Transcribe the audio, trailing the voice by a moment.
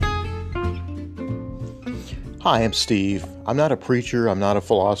Hi, I'm Steve. I'm not a preacher, I'm not a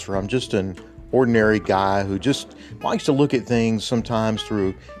philosopher, I'm just an ordinary guy who just likes to look at things sometimes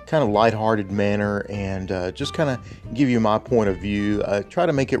through kind of lighthearted manner and just kind of give you my point of view. Try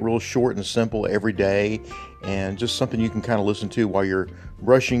to make it real short and simple every day and just something you can kind of listen to while you're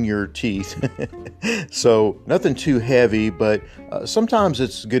brushing your teeth. So, nothing too heavy, but sometimes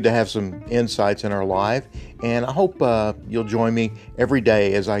it's good to have some insights in our life. And I hope you'll join me every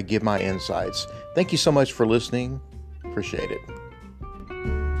day as I give my insights. Thank you so much for listening. Appreciate it.